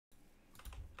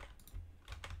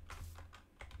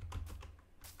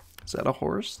Is that a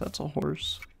horse? That's a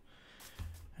horse.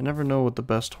 I never know what the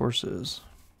best horse is.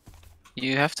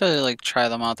 You have to like try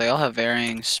them out. They all have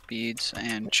varying speeds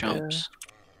and jumps.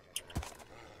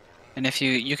 And if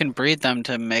you can breed them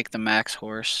to make the max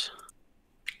horse.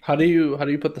 How do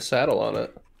you put the saddle on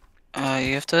it?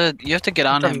 You have to get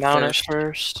on him mount first. it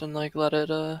first and like let it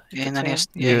And then he has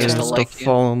Yeah, he has he to has like to you.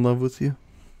 fall in love with you.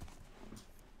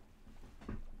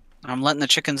 I'm letting the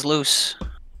chickens loose.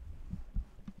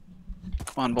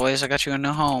 Come on, boys, I got you a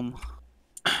new home.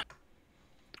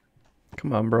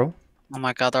 Come on, bro. Oh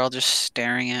my god, they're all just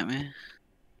staring at me.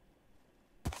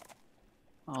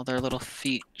 All their little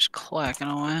feet just clacking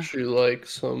away. Would you like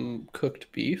some cooked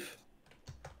beef?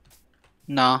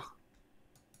 No.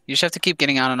 You just have to keep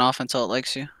getting on and off until it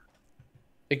likes you.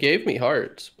 It gave me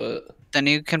hearts, but... Then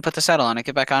you can put the saddle on it,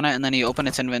 get back on it, and then you open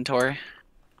its inventory.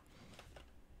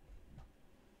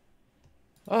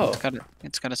 Oh.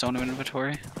 It's got its own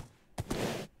inventory.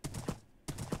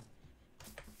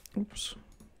 Oops.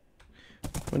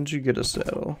 When did you get a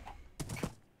saddle?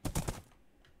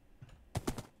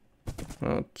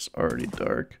 Oh, it's already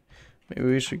dark. Maybe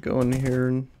we should go in here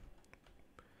and...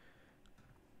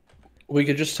 We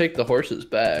could just take the horses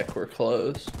back. We're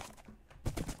close.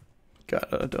 God,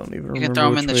 I don't even remember. You can throw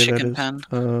them in the which way that chicken is.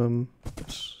 pen.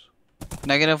 It's-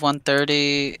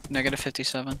 -130,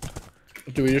 -57.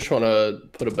 Do we just want to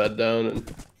put a bed down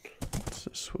and... It's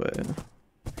this way.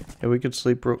 Yeah, we could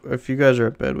sleep if you guys are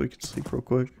at bed, we could sleep real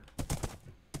quick.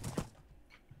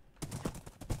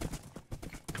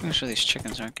 Make sure these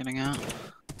chickens aren't getting out.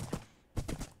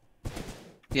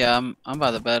 Yeah, I'm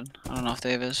by the bed. I don't know if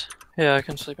Dave is. Yeah, I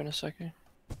can sleep in a second.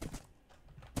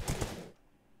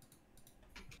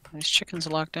 Are these chickens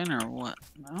locked in or what?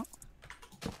 No.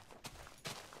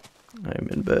 I am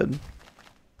in bed.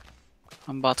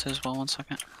 I'm about to as well. 1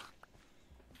 second.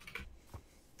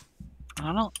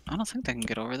 I don't think they can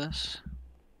get over this.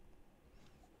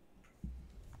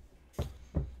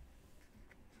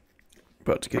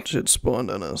 About to get shit spawned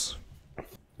on us.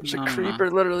 There's a No, no, no. creeper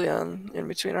literally in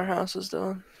between our houses,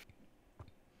 Dylan.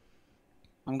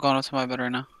 I'm going up to my bed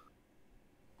right now.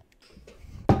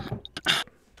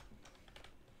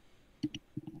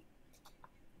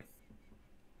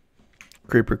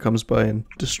 Creeper comes by and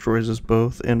destroys us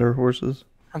both and our horses.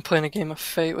 I'm playing a game of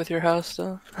Fate with your house,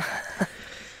 though.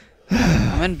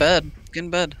 I'm in bed. Get in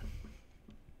bed.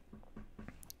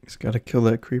 He's gotta kill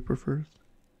that creeper first.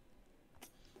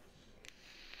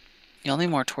 You'll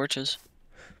need more torches.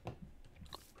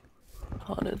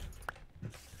 Haunted.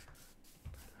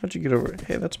 How'd you get over it?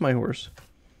 Hey, that's my horse.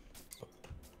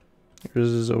 Yours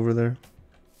is over there.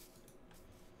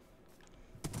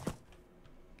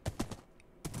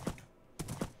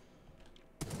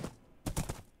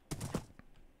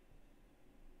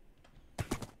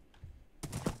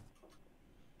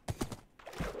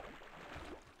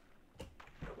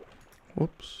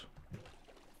 Whoops.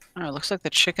 Alright, looks like the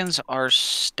chickens are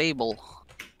stable.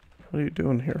 What are you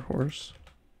doing here, horse?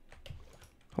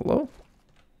 Hello?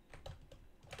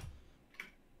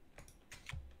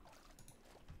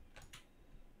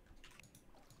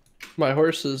 My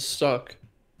horse is stuck.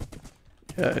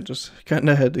 Yeah, I just kind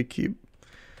of had to keep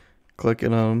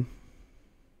clicking on him.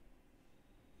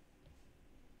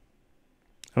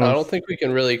 I don't think we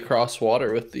can really cross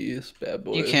water with these bad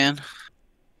boys. You can.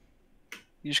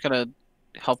 You just gotta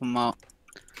help them out.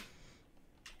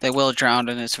 They will drown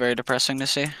and it's very depressing to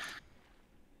see.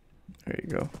 There you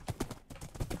go.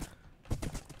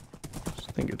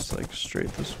 I think it's like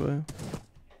straight this way.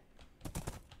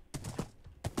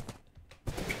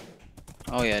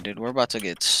 Oh yeah, dude, we're about to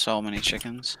get so many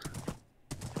chickens.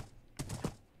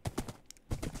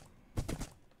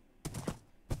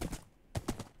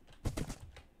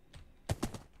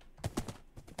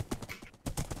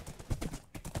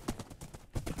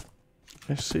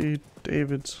 I see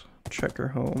David's checker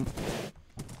home.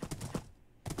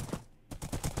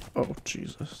 Oh,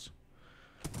 Jesus.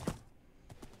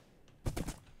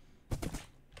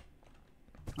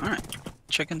 Alright,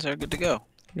 chickens are good to go.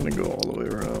 I'm gonna go all the way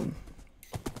around.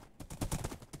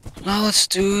 Now let's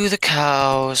do the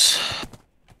cows.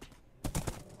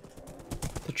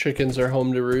 The chickens are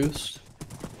home to roost.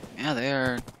 Yeah, they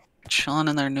are chilling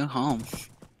in their new home.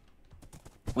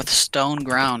 With stone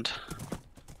ground.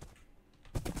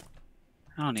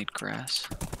 I don't need grass.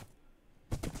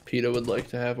 PETA would like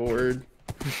to have a word.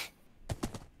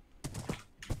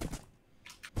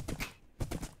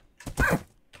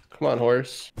 Come on,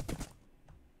 horse.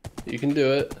 You can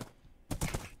do it.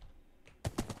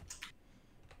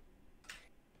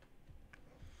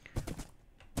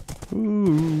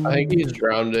 Ooh. I think he's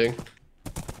drowning.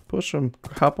 Push him.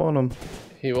 Hop on him.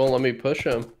 He won't let me push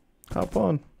him. Hop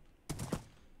on.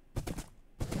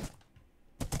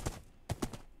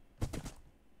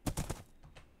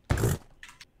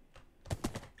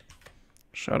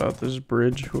 Shout out this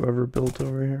bridge, whoever built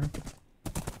over here.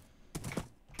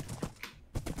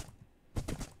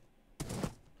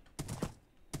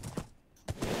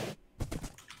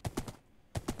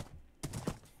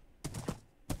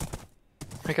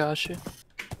 I got you.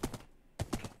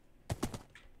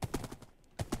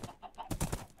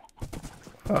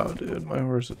 Oh, dude, my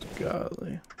horse is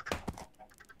godly.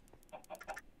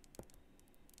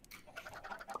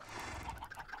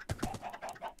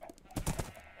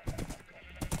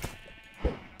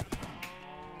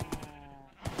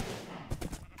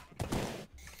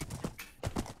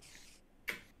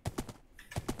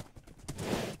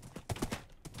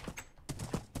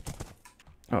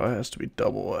 Oh, it has to be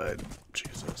double wide.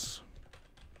 Jesus.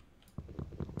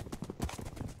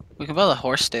 We can build a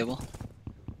horse stable.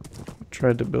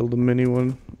 Tried to build a mini one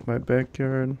in my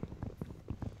backyard.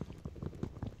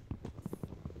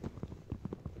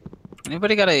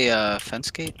 Anybody got a fence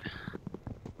gate?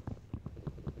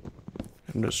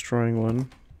 I'm destroying one.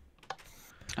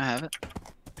 I have it.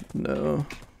 No.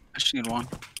 I just need one.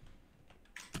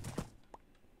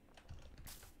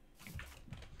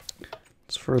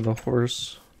 It's for the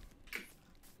horse.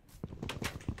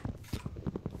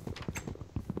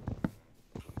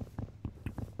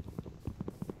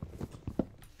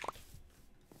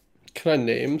 Can I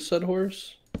name said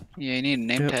horse? Yeah, you need a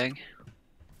name Yep. tag.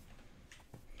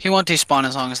 He won't despawn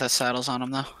as long as that saddle's on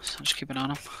him, though. So just keep it on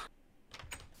him.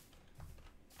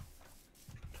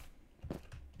 I'm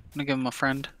gonna give him a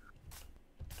friend.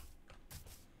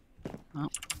 Oh,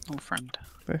 no friend.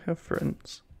 They have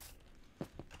friends.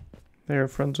 They are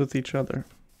friends with each other.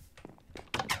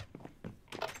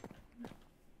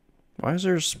 Why is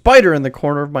there a spider in the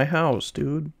corner of my house,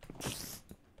 dude?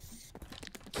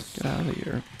 Get out of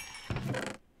here.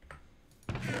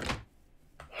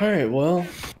 Alright, well,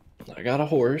 I got a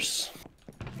horse.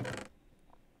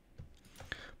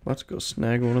 Let's go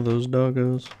snag one of those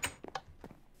doggos.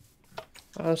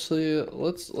 Honestly,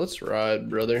 let's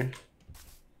ride, brother.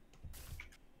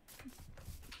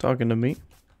 Talking to me?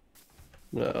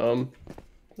 I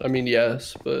mean,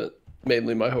 yes, but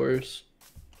mainly my horse.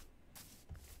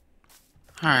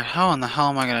 Alright, how in the hell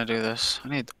am I gonna do this? I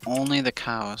need only the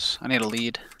cows. I need a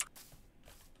lead.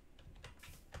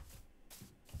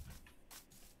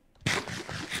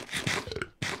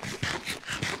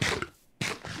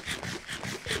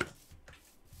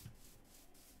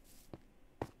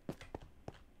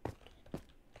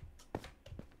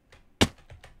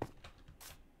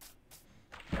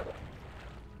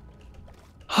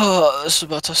 Oh, this is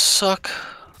about to suck.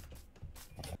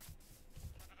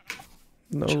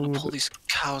 No, Trying to pull the these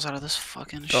cows out of this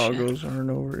fucking shit. doggos aren't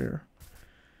over here.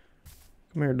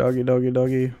 Come here, doggy, doggy,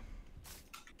 doggy.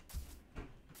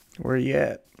 Where you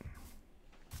at?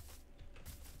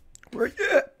 Where you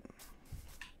at?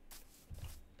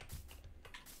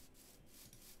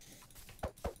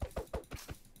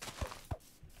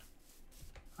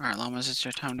 Alright, llamas, it's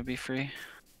your time to be free.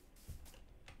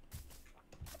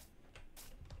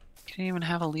 You didn't even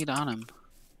have a lead on him.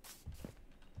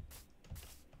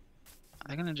 Are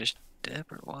they gonna just dip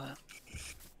or what?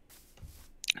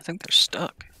 I think they're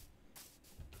stuck.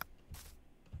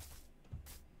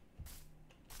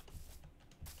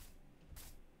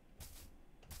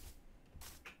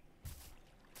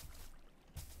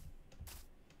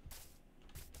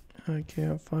 I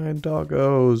can't find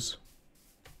doggos.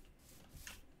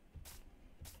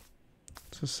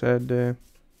 It's a sad day.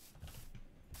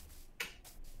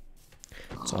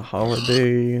 It's a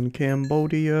holiday in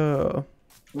Cambodia.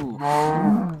 Ooh.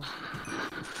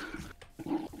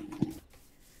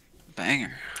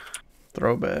 Banger.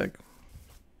 Throwback.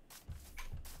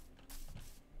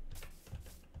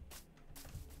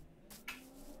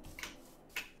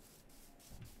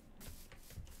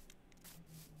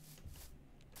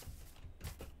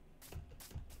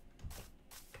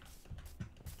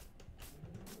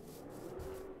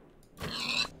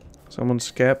 Someone's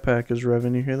scat pack is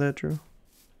revving. You hear that, Drew?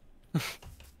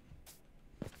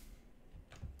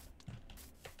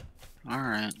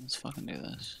 Alright, let's fucking do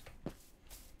this.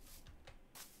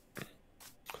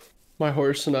 My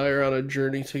horse and I are on a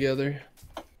journey together.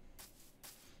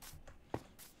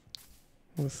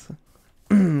 With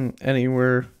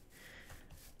anywhere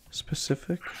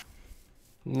specific?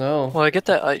 No. Will I get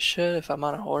that ice shit if I'm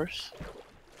on a horse?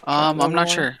 I'm not One?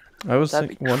 sure. I was That'd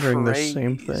be wondering the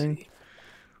same thing. crazy.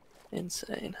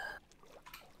 Insane.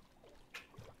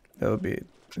 That would be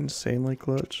insanely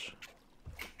clutch.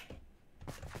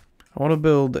 I want to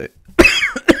build a...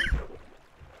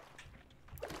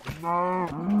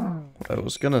 What I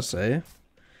was gonna say.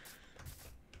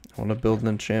 I want to build an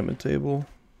enchantment table.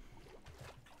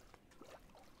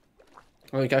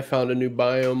 I think I found a new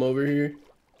biome over here.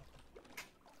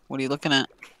 What are you looking at?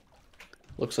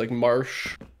 Looks like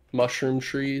marsh, mushroom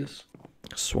trees.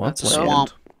 Swamp That's a land. swamp.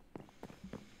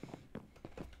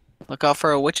 Look out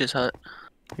for a witch's hut.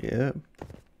 Yeah.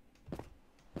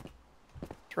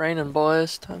 It's raining,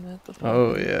 boys. Time to hit the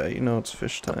Oh fucking yeah, you know it's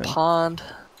fish time. pond.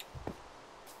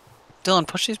 Dylan,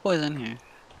 push these boys in here.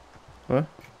 What?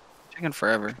 Taking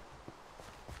forever.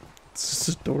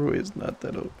 This doorway is not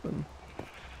that open.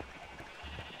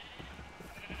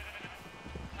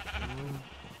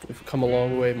 We've come a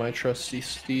long way, my trusty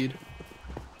steed.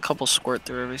 Couple squirt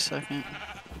through every second.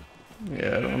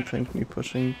 Yeah, I don't think me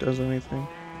pushing does anything.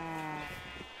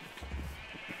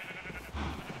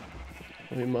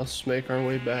 We must make our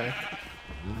way back.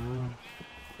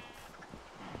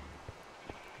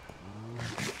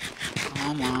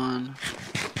 Come on.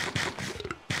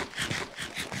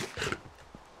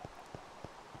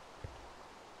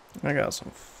 I got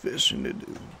some fishing to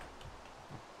do.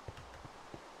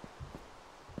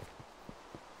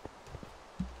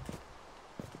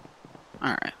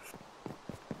 Alright.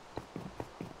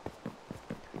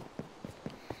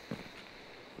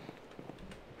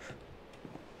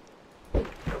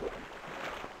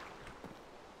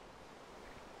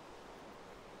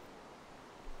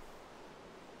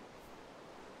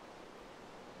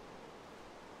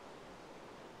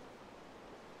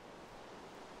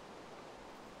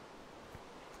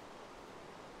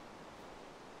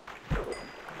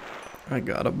 I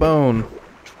got a bone.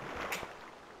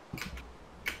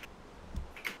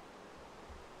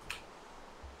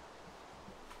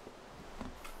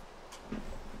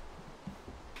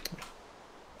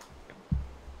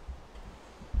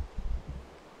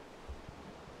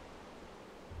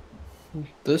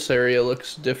 This area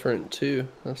looks different too.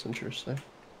 That's interesting.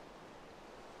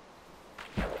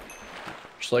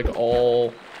 Just like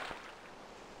all.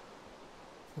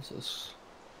 What's this?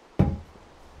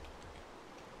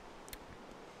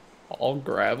 All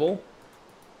gravel?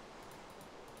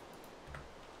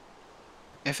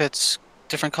 If it's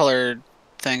different colored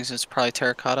things, it's probably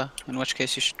terracotta, in which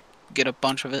case you should get a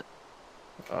bunch of it.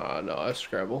 No, that's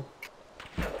gravel.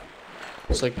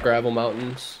 It's like gravel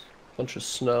mountains. Bunch of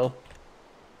snow.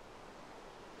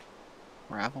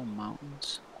 Gravel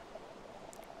mountains.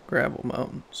 Gravel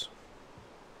mountains.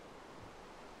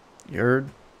 You heard?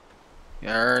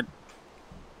 Yard.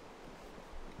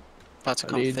 About to I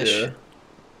come need fish. to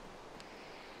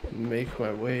make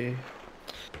my way.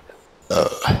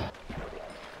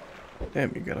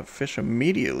 Damn, you gotta fish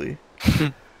immediately.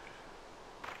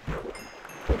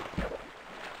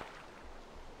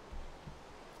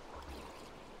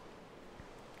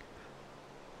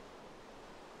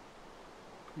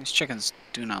 These chickens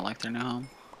do not like their new home.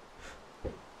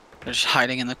 They're just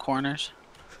hiding in the corners.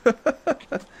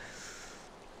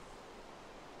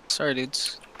 Sorry,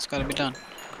 dudes. It's gotta be done.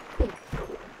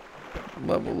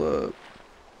 Level up.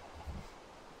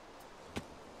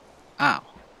 Ow.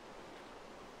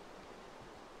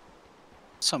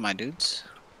 So, my dudes.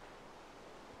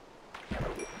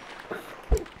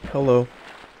 Hello.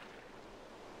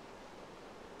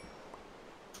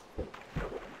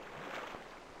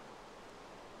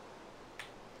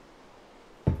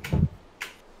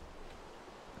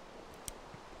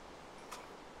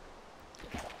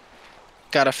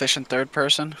 Gotta fish in third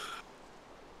person.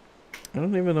 I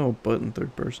don't even know what button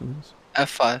third person is.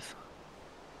 F5.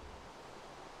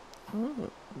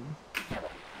 Oh.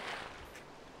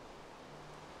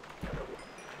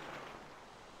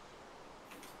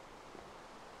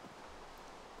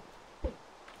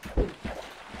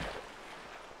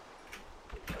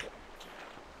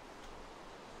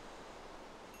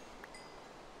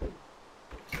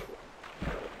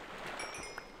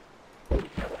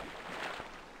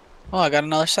 Oh, I got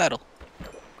another saddle.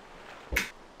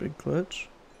 Big clutch.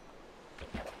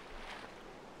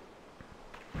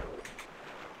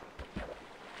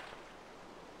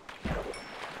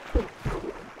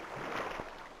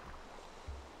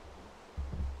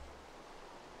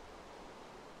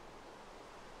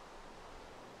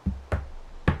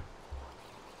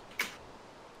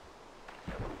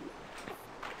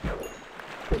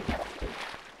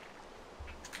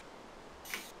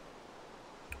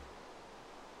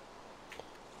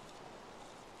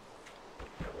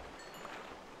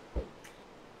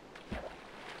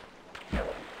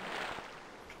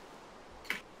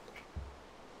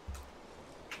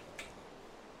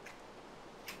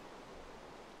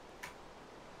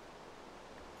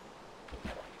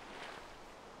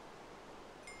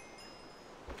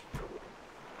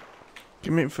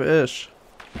 Give me fish.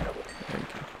 Thank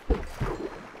you.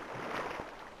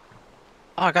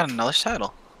 Oh, I got another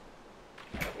saddle.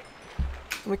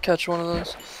 Let me catch one of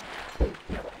those.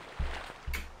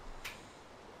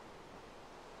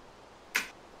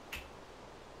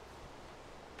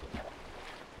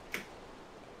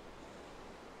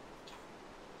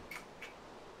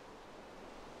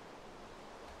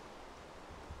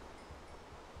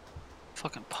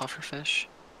 Fucking pufferfish.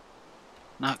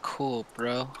 Not cool,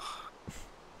 bro.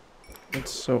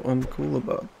 What's so uncool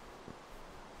about?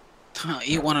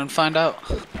 Eat one and find out.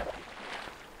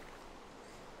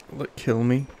 Will it kill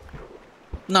me?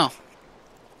 No.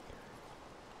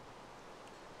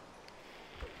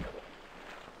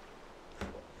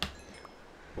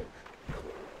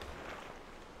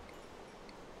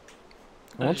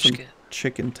 I want some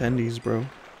chicken tendies, bro.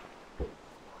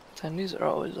 Tendies are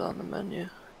always on the menu.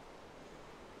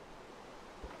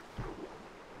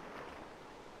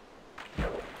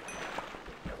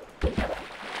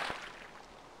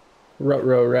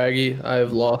 Rutro Raggy, I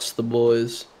have lost the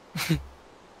boys.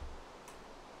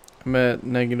 I'm at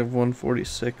negative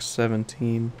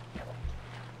 146.17.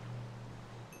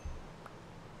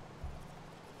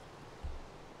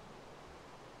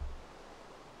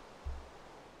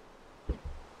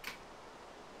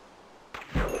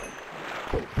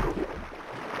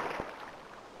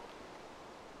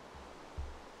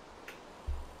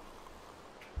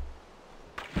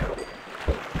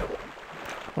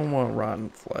 I don't want rotten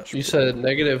flesh. You said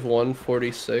negative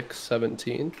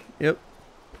 146.17? Yep.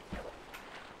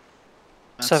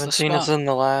 That's 17 the is spot. in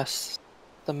the last.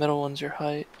 The middle one's your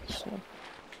height. So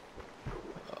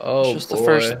Oh, it's just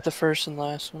boy. the first and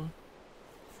last one.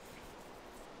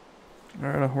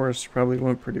 Alright, a horse probably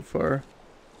went pretty far.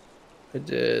 I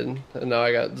did. And now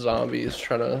I got zombies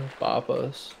trying to bop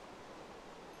us.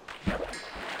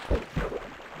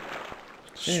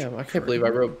 Damn, I can't believe I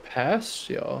rode past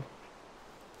y'all.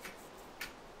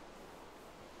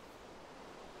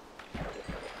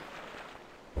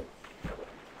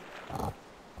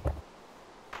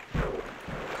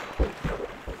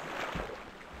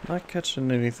 Not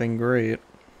catching anything great.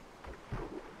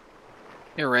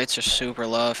 Your rates are super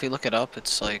low. If you look it up,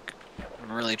 it's like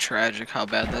really tragic how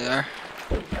bad they are.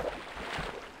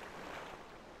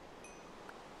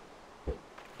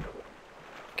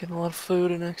 Getting a lot of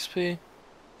food and XP.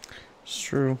 It's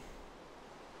true.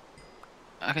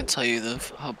 I can tell you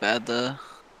how bad the.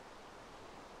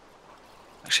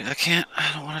 Actually, I can't.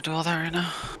 I don't want to do all that right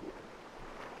now.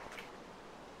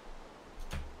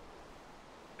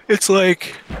 It's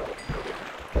like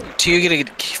for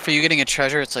you getting a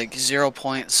treasure, it's like 0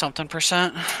 point something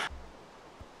 %.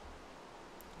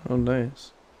 Oh,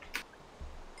 nice.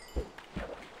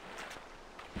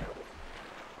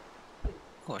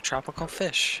 Oh, a tropical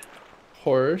fish.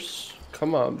 Horse,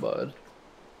 come on, bud.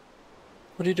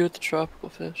 What do you do with the tropical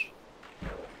fish?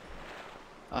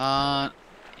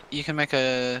 You can make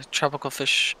a tropical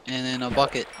fish in a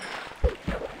bucket,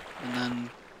 and then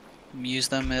use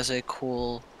them as a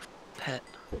cool pet.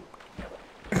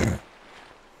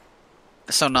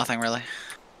 So nothing really.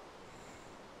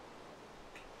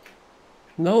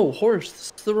 No, horse,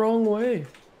 this is the wrong way.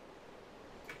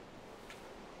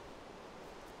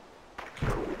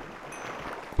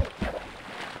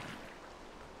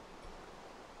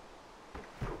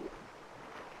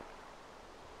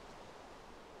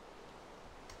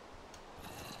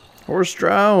 Horse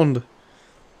drowned.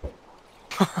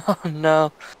 Oh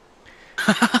no.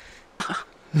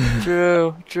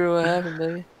 Drew, what happened,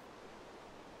 baby?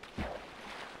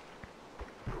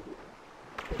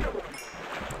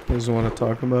 He doesn't want to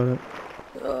talk about it.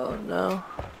 Oh no.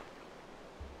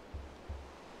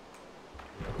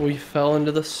 We fell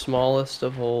into the smallest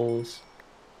of holes.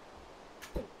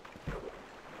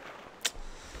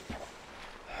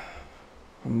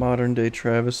 A modern day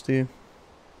travesty.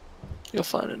 You'll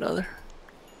find another.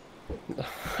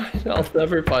 I'll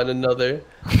never find another.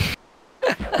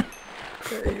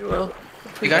 Yeah, you will.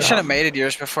 You guys should have mated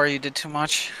yours before you did too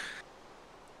much.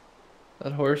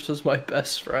 That horse was my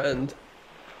best friend.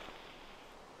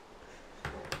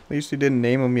 At least you didn't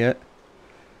name him yet.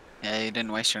 Yeah, you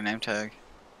didn't waste your name tag.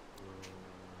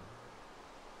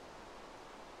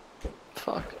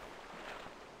 Fuck.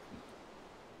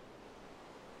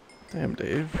 Damn,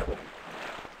 Dave.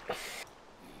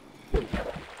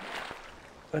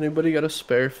 Anybody got a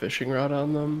spare fishing rod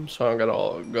on them? So I'm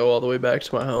gonna go all the way back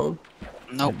to my home.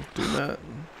 Nope. Do not.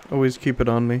 Always keep it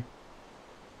on me.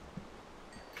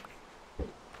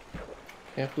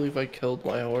 Can't believe I killed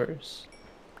my horse.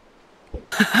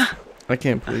 I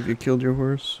can't believe you killed your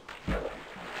horse.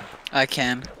 I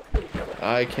can.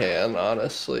 I can,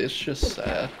 honestly. It's just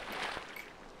sad.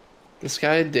 This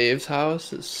guy at Dave's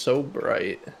house is so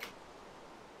bright.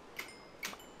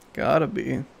 Gotta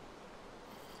be.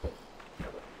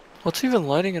 What's even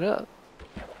lighting it up?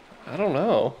 I don't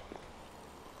know.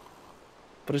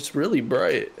 But it's really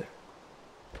bright.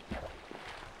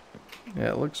 Yeah,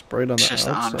 it looks bright on It's the just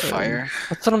outside. on fire.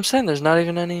 That's what I'm saying. There's not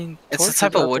even any. It's the torches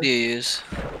type of out wood there. you use.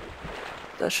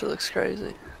 That shit looks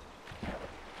crazy.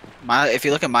 If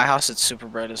you look at my house, it's super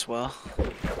bright as well.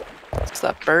 It's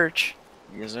that birch.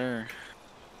 Yes, sir.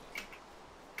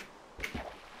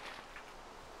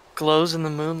 Glows in the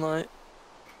moonlight.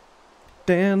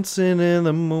 Dancing in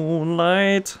the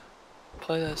moonlight.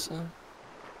 Play that song.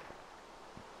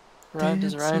 Ryan,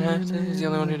 does Ryan have to? He's the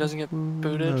only one who doesn't get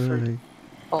booted for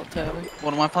alt tabbing.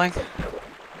 What am I playing?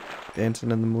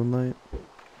 Dancing in the moonlight.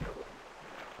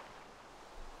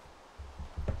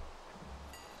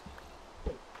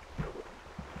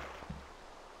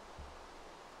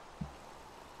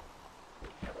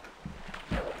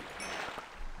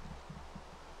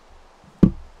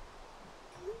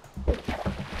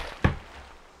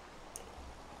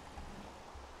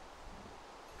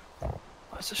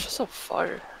 Why is this just a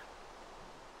fire?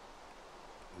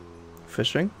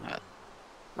 Fishing?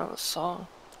 Not a song.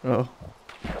 Oh.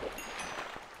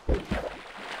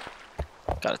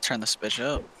 Gotta turn this bitch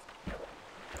up.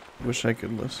 Wish I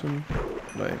could listen,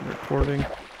 but I'm recording.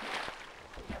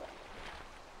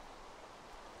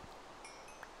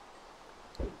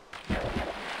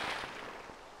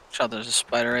 Watch out, there's a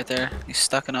spider right there. He's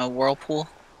stuck in a whirlpool.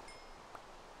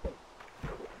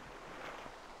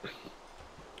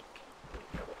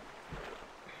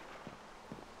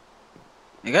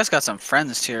 You guys got some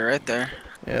friends here, right there.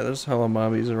 Yeah, there's hella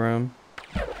mobbies around.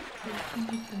 I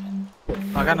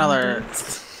got another.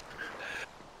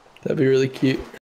 That'd be really cute.